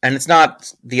fault, and it's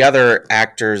not the other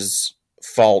actors'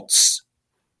 faults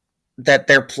that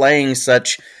they're playing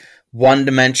such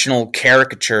one-dimensional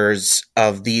caricatures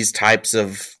of these types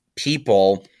of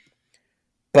people.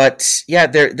 But yeah,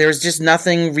 there's just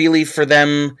nothing really for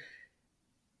them.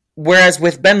 Whereas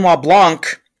with Benoit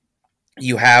Blanc,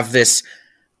 you have this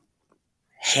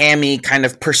hammy kind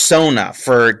of persona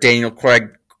for Daniel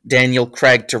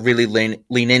Craig to really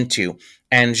lean into.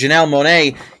 And Janelle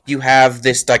Monáe, you have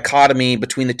this dichotomy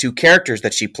between the two characters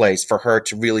that she plays for her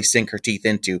to really sink her teeth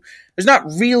into. There's not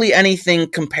really anything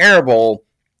comparable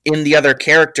in the other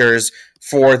characters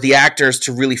for the actors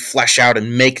to really flesh out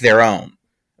and make their own.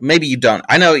 Maybe you don't.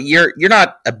 I know you're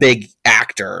not a big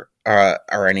actor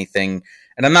or anything,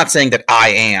 and I'm not saying that I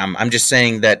am. I'm just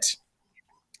saying that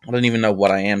I don't even know what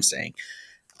I am saying.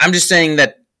 I'm just saying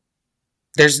that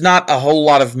there's not a whole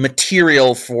lot of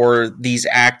material for these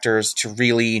actors to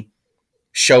really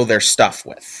show their stuff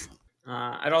with.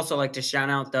 I'd also like to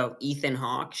shout out, though, Ethan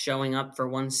Hawke showing up for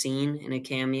one scene in a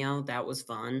cameo. That was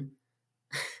fun.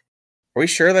 Are we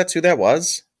sure that's who that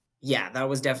was? Yeah, that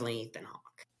was definitely Ethan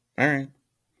Hawke. All right.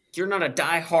 You're not a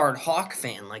die-hard Hawke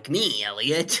fan like me,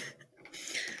 Elliot.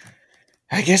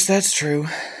 I guess that's true.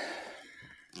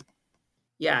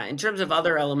 Yeah, in terms of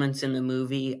other elements in the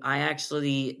movie, I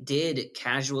actually did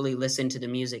casually listen to the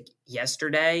music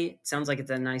yesterday. It sounds like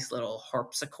it's a nice little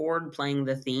harpsichord playing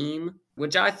the theme,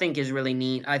 which I think is really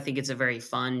neat. I think it's a very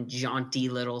fun, jaunty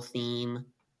little theme.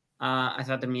 I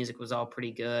thought the music was all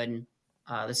pretty good.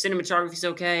 The cinematography's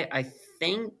okay.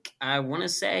 I want to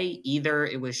say either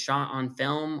it was shot on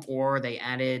film or they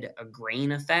added a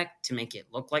grain effect to make it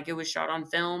look like it was shot on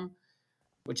film,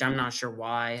 which I'm not sure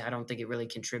why. I don't think it really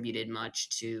contributed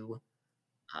much to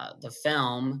the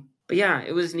film. But yeah,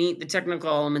 it was neat. The technical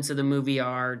elements of the movie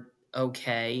are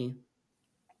okay,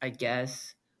 I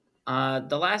guess.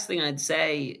 The last thing I'd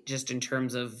say, just in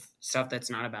terms of stuff that's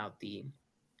not about the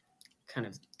kind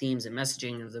of themes and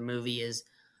messaging of the movie, is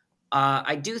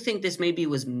I do think this movie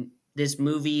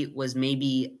was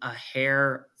maybe a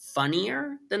hair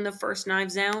funnier than the first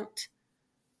Knives Out.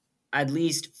 at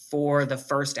least for the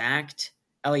first act.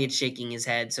 Elliot's shaking his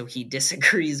head, so he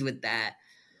disagrees with that.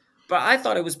 But I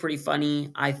thought it was pretty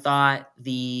funny. I thought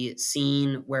the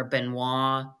scene where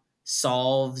Benoit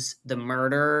solves the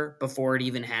murder before it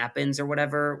even happens or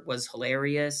whatever was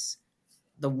hilarious.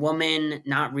 The woman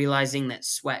not realizing that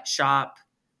sweatshop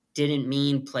didn't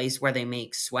mean place where they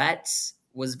make sweats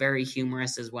was very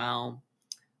humorous as well.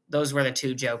 Those were the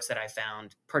two jokes that I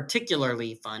found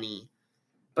particularly funny.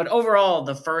 But overall,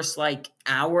 the first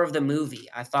hour of the movie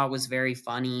I thought was very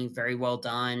funny, very well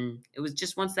done. It was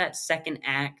just once that second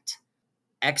act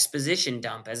exposition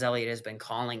dump, as Elliot has been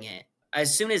calling it,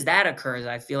 as soon as that occurs,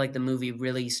 I feel like the movie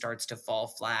really starts to fall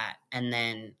flat. And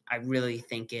then I really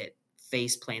think it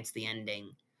face plants the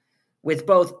ending with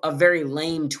both a very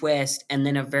lame twist and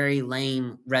then a very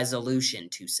lame resolution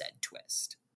to said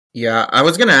twist. Yeah, I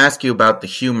was going to ask you about the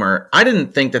humor. I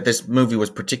didn't think that this movie was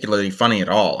particularly funny at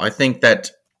all. I think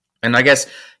that, and I guess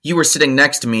you were sitting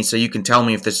next to me, so you can tell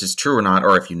me if this is true or not,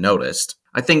 or if you noticed.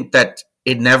 I think that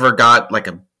it never got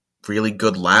a really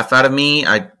good laugh out of me.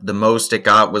 The most it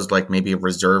got was maybe a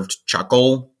reserved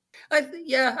chuckle. I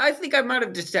think I might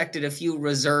have detected a few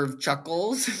reserved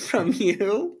chuckles from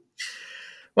you.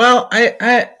 Well,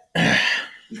 I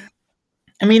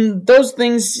mean, those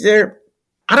things,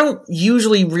 I don't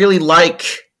usually really like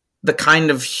the kind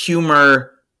of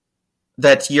humor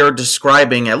that you're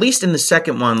describing, at least in the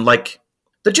second one.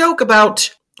 The joke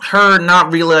about her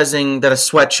not realizing that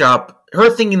her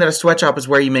thinking that a sweatshop is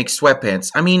where you make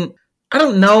sweatpants. I mean, I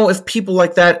don't know if people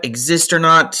like that exist or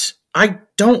not. I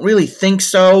don't really think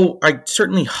so. I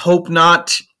certainly hope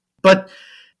not. But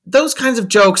those kinds of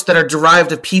jokes that are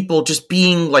derived of people just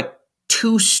being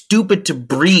too stupid to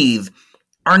breathe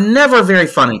are never very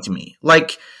funny to me.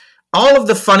 All of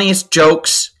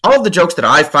the jokes that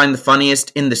I find the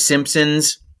funniest in The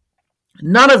Simpsons,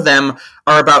 none of them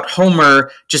are about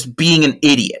Homer just being an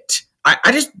idiot.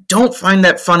 I just don't find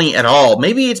that funny at all.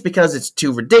 Maybe it's because it's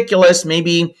too ridiculous.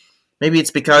 Maybe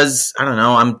it's because, I don't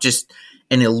know, I'm just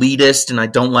an elitist and I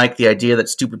don't like the idea that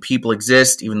stupid people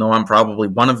exist, even though I'm probably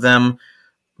one of them.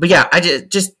 But yeah, I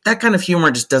just that kind of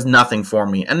humor just does nothing for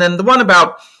me. And then the one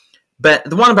about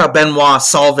Benoit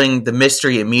solving the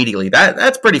mystery immediately,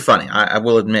 that's pretty funny, I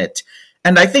will admit.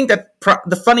 And I think that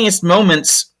the funniest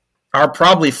moments are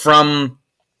probably from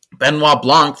Benoit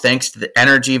Blanc, thanks to the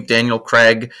energy of Daniel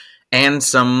Craig and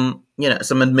some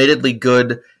admittedly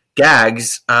good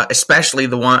gags, especially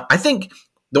the one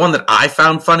that I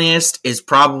found funniest is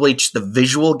probably just the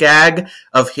visual gag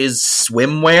of his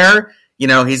swimwear.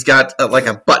 He's got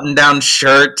a button-down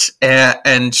shirt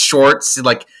and shorts,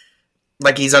 like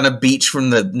he's on a beach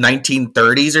from the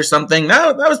 1930s or something.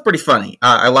 That was pretty funny.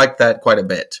 I liked that quite a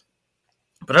bit.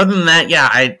 But other than that,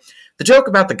 yeah, the joke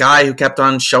about the guy who kept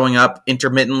on showing up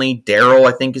intermittently, Daryl,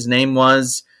 I think his name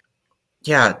was.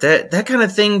 Yeah, that kind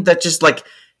of thing, that just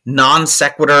non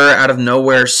sequitur, out of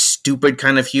nowhere, stupid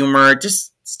kind of humor,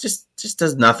 just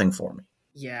does nothing for me.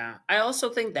 Yeah, I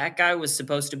also think that guy was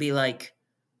supposed to be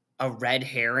a red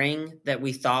herring that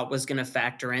we thought was going to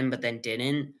factor in, but then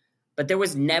didn't. But there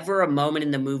was never a moment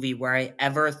in the movie where I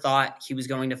ever thought he was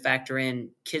going to factor in,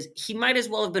 because he might as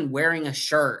well have been wearing a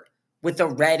shirt with a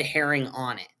red herring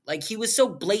on it. He was so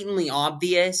blatantly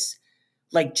obvious,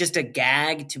 just a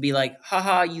gag to be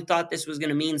haha, you thought this was going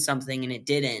to mean something and it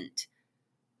didn't.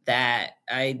 That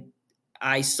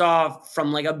I saw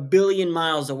from a billion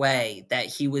miles away that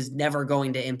he was never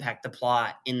going to impact the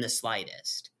plot in the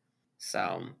slightest.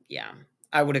 So, yeah,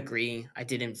 I would agree. I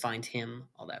didn't find him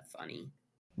all that funny.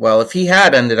 Well, if he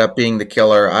had ended up being the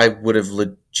killer, I would have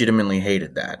legitimately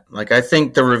hated that. I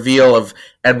think the reveal of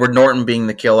Edward Norton being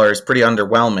the killer is pretty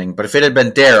underwhelming, but if it had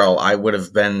been Daryl, I would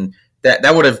have been...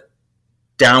 That would have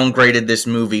downgraded this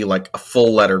movie a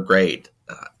full letter grade,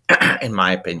 in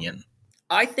my opinion.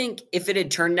 I think if it had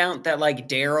turned out that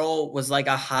Daryl was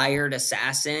a hired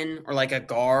assassin or a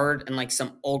guard and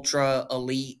some ultra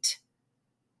elite,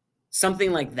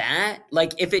 something like that,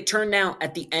 if it turned out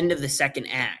at the end of the second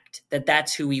act that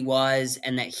that's who he was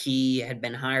and that he had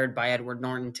been hired by Edward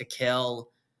Norton to kill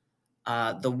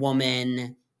the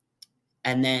woman,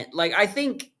 and then I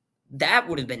think that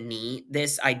would have been neat.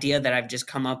 This idea that I've just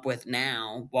come up with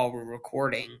now while we're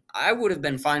recording, I would have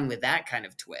been fine with that kind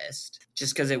of twist,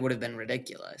 just because it would have been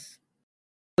ridiculous.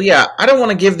 Well, yeah, I don't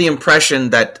want to give the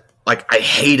impression that I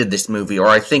hated this movie or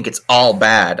I think it's all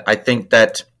bad. I think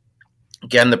that,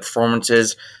 again, the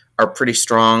performances are pretty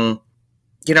strong.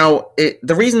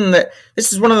 The reason that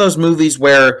this is one of those movies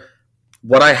where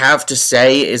what I have to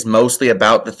say is mostly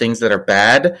about the things that are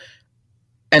bad,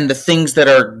 and the things that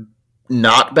are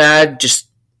not bad just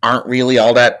aren't really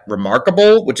all that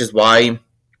remarkable, which is why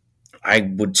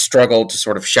I would struggle to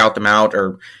sort of shout them out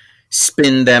or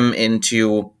spin them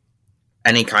into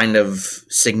any kind of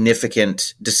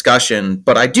significant discussion.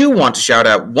 But I do want to shout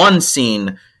out one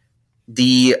scene,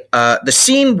 the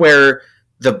scene where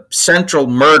the central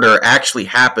murder actually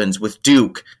happens with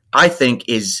Duke, I think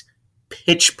is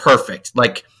pitch perfect.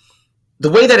 Like, the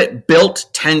way that it built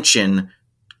tension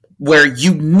where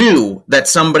you knew that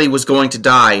somebody was going to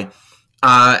die,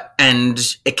 and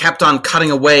it kept on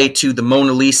cutting away to the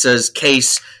Mona Lisa's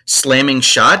case slamming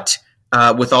shut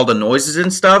with all the noises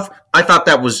and stuff. I thought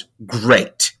that was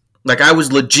great. Like, I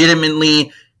was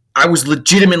legitimately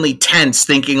tense,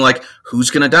 thinking, like, who's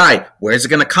going to die? Where's it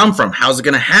going to come from? How's it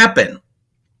going to happen?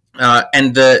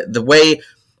 And the way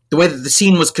that the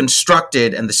scene was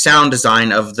constructed and the sound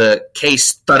design of the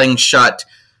case thudding shut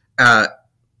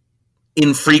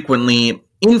infrequently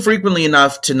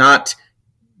enough to not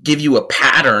give you a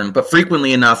pattern, but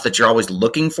frequently enough that you're always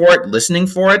looking for it, listening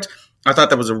for it. I thought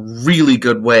that was a really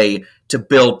good way to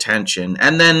build tension.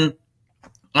 And then,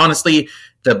 honestly,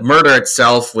 the murder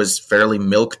itself was fairly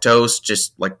milquetoast,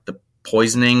 just like the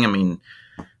poisoning. I mean,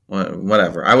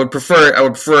 whatever. I would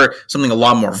prefer something a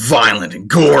lot more violent and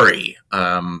gory.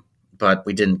 But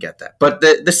we didn't get that. But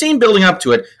the scene building up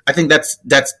to it, I think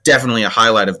that's definitely a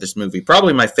highlight of this movie.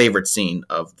 Probably my favorite scene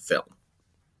of the film.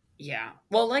 Yeah.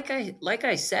 Well, like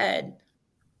I said,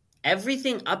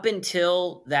 everything up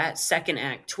until that second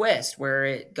act twist where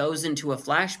it goes into a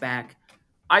flashback,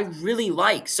 I really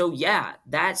like. So yeah,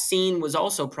 that scene was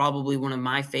also probably one of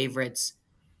my favorites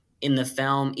in the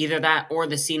film. Either that or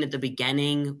the scene at the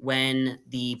beginning when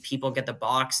the people get the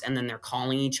box and then they're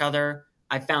calling each other.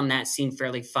 I found that scene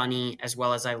fairly funny, as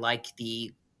well as I like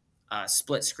the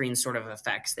split screen sort of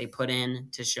effects they put in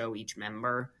to show each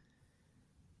member.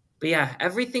 But yeah,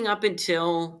 everything up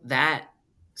until that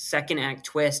second act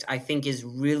twist, I think, is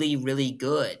really, really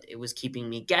good. It was keeping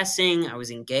me guessing. I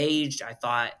was engaged. I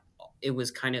thought it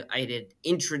was I had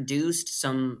introduced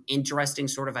some interesting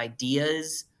sort of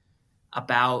ideas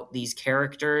about these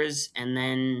characters. And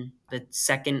then the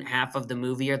second half of the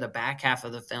movie, or the back half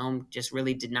of the film, just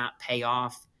really did not pay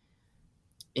off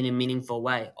in a meaningful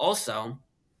way. Also,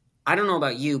 I don't know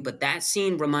about you, but that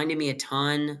scene reminded me a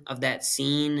ton of that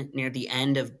scene near the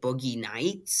end of Boogie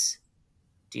Nights.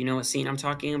 Do you know what scene I'm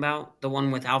talking about? The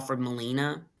one with Alfred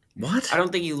Molina? What? I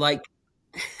don't think you like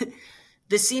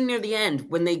the scene near the end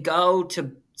when they go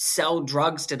to sell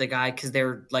drugs to the guy because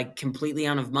they're like completely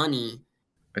out of money.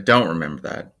 I don't remember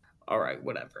that. All right,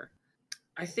 whatever.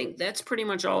 I think that's pretty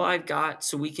much all I've got,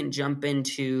 so we can jump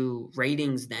into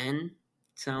ratings then,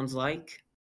 sounds like.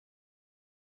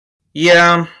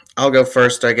 Yeah, I'll go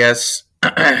first, I guess.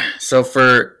 So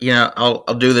for, I'll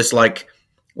do this like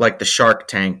the Shark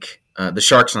Tank, the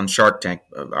Sharks on Shark Tank.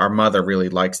 Our mother really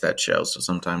likes that show, so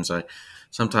sometimes I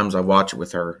watch it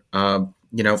with her.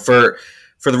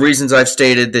 For the reasons I've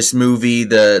stated, this movie,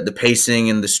 the pacing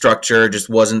and the structure just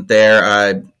wasn't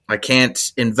there. I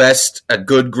can't invest a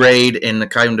good grade in the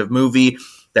kind of movie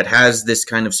that has this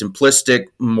kind of simplistic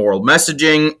moral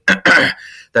messaging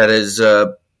that is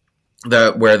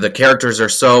where the characters are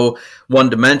so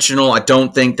one-dimensional. I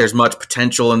don't think there's much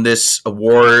potential in this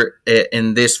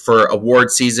for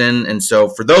award season, and so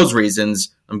for those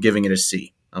reasons, I'm giving it a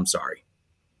C. I'm sorry.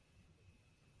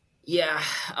 Yeah,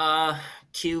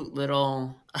 cute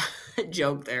little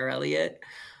joke there, Elliot.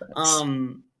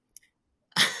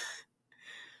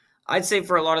 I'd say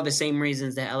for a lot of the same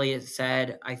reasons that Elliot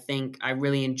said, I think I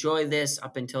really enjoy this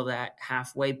up until that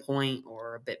halfway point,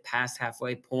 or a bit past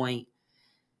halfway point.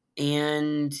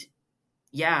 And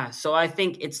yeah, so I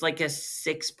think it's like a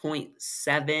 6.7,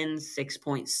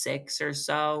 6.6 or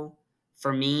so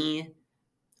for me.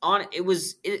 It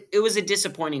was a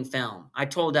disappointing film. I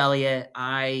told Elliot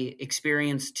I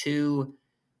experienced two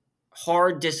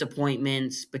hard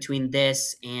disappointments between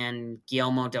this and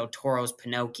Guillermo del Toro's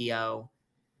Pinocchio.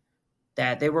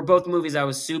 That they were both movies I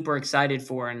was super excited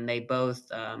for, and they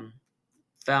both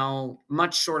fell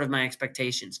much short of my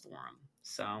expectations for them.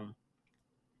 So,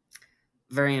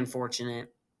 very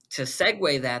unfortunate. To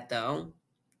segue that, though,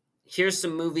 here's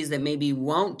some movies that maybe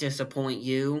won't disappoint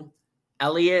you.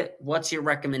 Elliot, what's your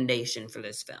recommendation for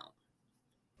this film?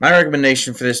 My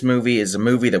recommendation for this movie is a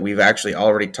movie that we've actually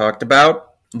already talked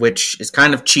about, which is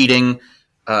kind of cheating,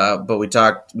 but we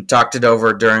talked it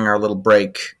over during our little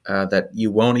break that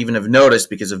you won't even have noticed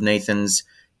because of Nathan's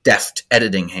deft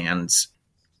editing hands.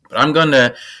 But I'm going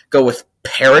to go with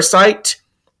Parasite,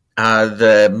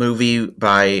 the movie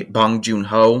by Bong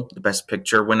Joon-ho, the Best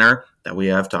Picture winner that we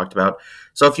have talked about.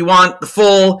 So if you want the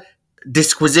full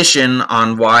disquisition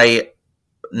on why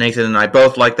Nathan and I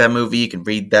both like that movie, you can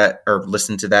read that or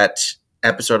listen to that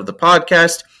episode of the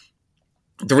podcast.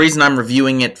 the reason I'm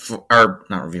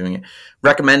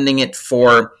recommending it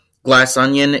for Glass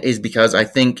Onion is because I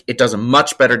think it does a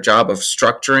much better job of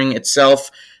structuring itself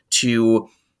to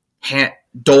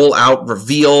dole out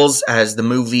reveals as the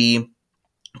movie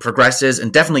progresses,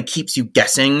 and definitely keeps you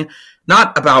guessing,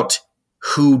 not about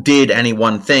who did any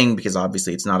one thing, because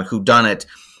obviously it's not a whodunit,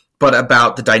 but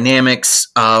about the dynamics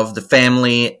of the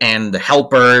family and the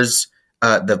helpers,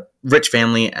 the rich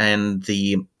family and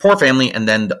the poor family, and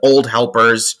then the old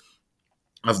helpers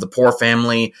of the poor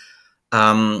family.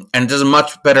 And it does a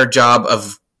much better job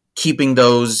of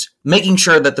making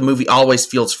sure that the movie always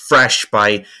feels fresh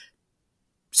by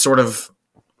sort of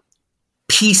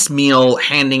piecemeal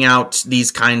handing out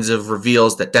these kinds of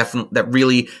reveals that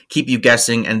really keep you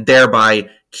guessing and thereby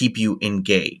keep you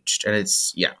engaged. And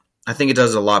I think it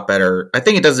does a lot better. I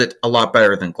think it does it a lot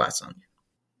better than Glass Onion.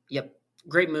 Yep.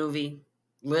 Great movie.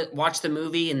 Watch the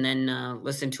movie and then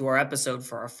listen to our episode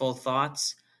for our full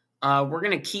thoughts. We're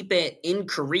going to keep it in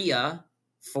Korea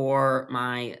for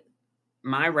my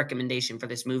recommendation for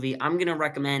this movie. I'm going to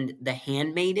recommend The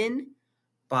Handmaiden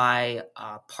by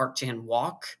Park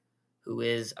Chan-wook, who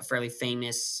is a fairly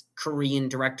famous Korean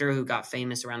director who got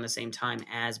famous around the same time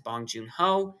as Bong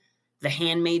Joon-ho. The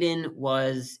Handmaiden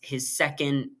was his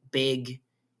second big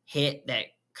hit that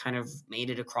kind of made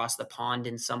it across the pond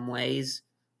in some ways,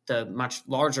 the much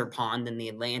larger pond than the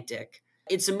Atlantic.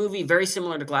 It's a movie very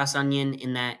similar to Glass Onion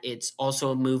in that it's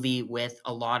also a movie with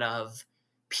a lot of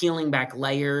peeling back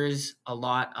layers, a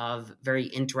lot of very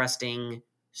interesting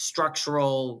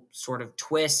structural sort of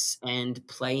twists and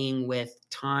playing with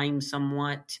time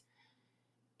somewhat.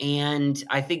 And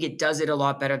I think it does it a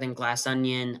lot better than Glass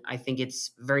Onion. I think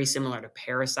it's very similar to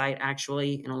Parasite,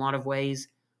 actually, in a lot of ways.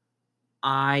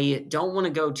 I don't want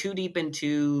to go too deep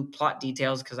into plot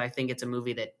details because I think it's a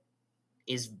movie that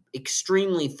is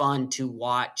extremely fun to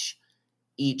watch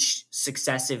each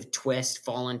successive twist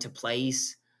fall into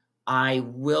place. I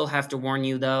will have to warn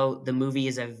you, though, the movie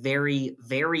is a very,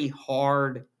 very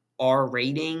hard R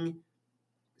rating.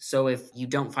 So if you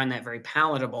don't find that very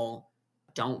palatable,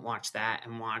 don't watch that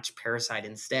and watch Parasite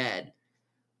instead.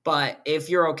 But if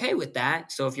you're okay with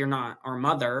that, so if you're not our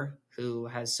mother, who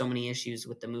has so many issues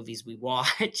with the movies we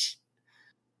watch,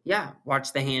 yeah,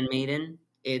 watch The Handmaiden.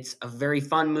 It's a very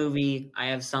fun movie. I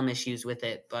have some issues with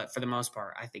it, but for the most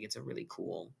part, I think it's a really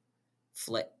cool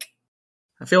flick.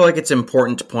 I feel like it's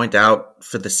important to point out,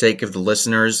 for the sake of the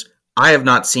listeners, I have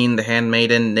not seen The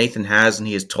Handmaiden. Nathan has, and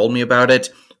he has told me about it.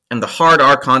 And the hard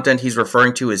R content he's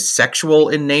referring to is sexual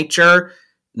in nature,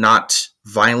 not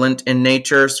violent in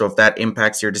nature. So if that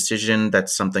impacts your decision,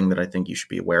 that's something that I think you should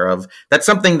be aware of. That's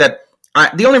something that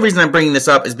the only reason I'm bringing this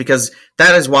up is because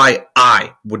that is why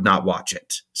I would not watch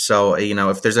it. So,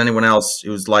 if there's anyone else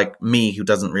who's like me who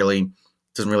doesn't really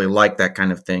like that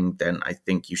kind of thing, then I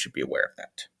think you should be aware of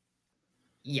that.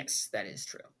 Yes, that is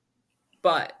true.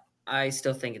 But I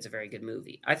still think it's a very good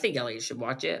movie. I think Elliot should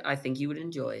watch it. I think you would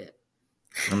enjoy it.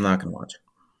 I'm not going to watch it.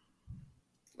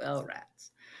 Well,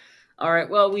 rats. All right.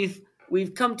 Well,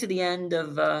 we've come to the end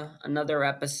of another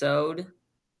episode.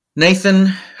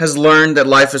 Nathan has learned that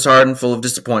life is hard and full of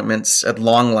disappointments. At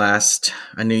long last,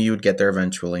 I knew you would get there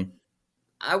eventually.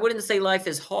 I wouldn't say life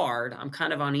is hard. I'm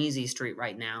kind of on easy street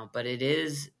right now, but it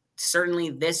is certainly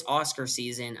this Oscar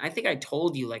season. I think I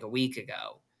told you like a week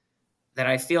ago that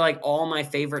I feel like all my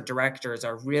favorite directors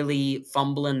are really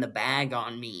fumbling the bag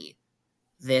on me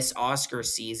this Oscar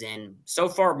season. So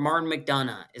far, Martin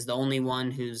McDonagh is the only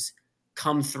one who's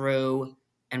come through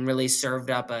and really served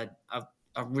up a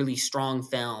really strong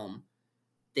film.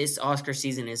 This Oscar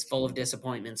season is full of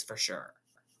disappointments for sure.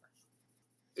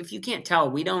 If you can't tell,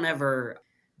 we don't have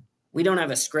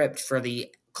a script for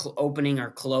the opening or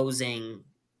closing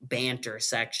banter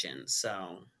section,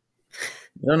 so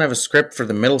We don't have a script for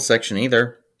the middle section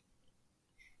either.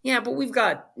 yeah, but we've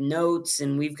got notes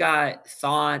and we've got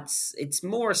thoughts. It's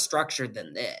more structured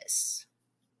than this.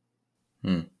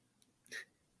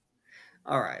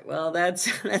 All right. Well, that's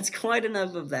quite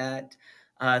enough of that.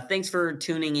 Thanks for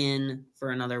tuning in for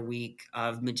another week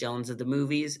of Magellans of the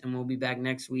Movies, and we'll be back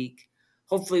next week,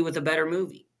 hopefully with a better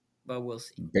movie, but we'll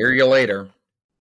see. Bury you later.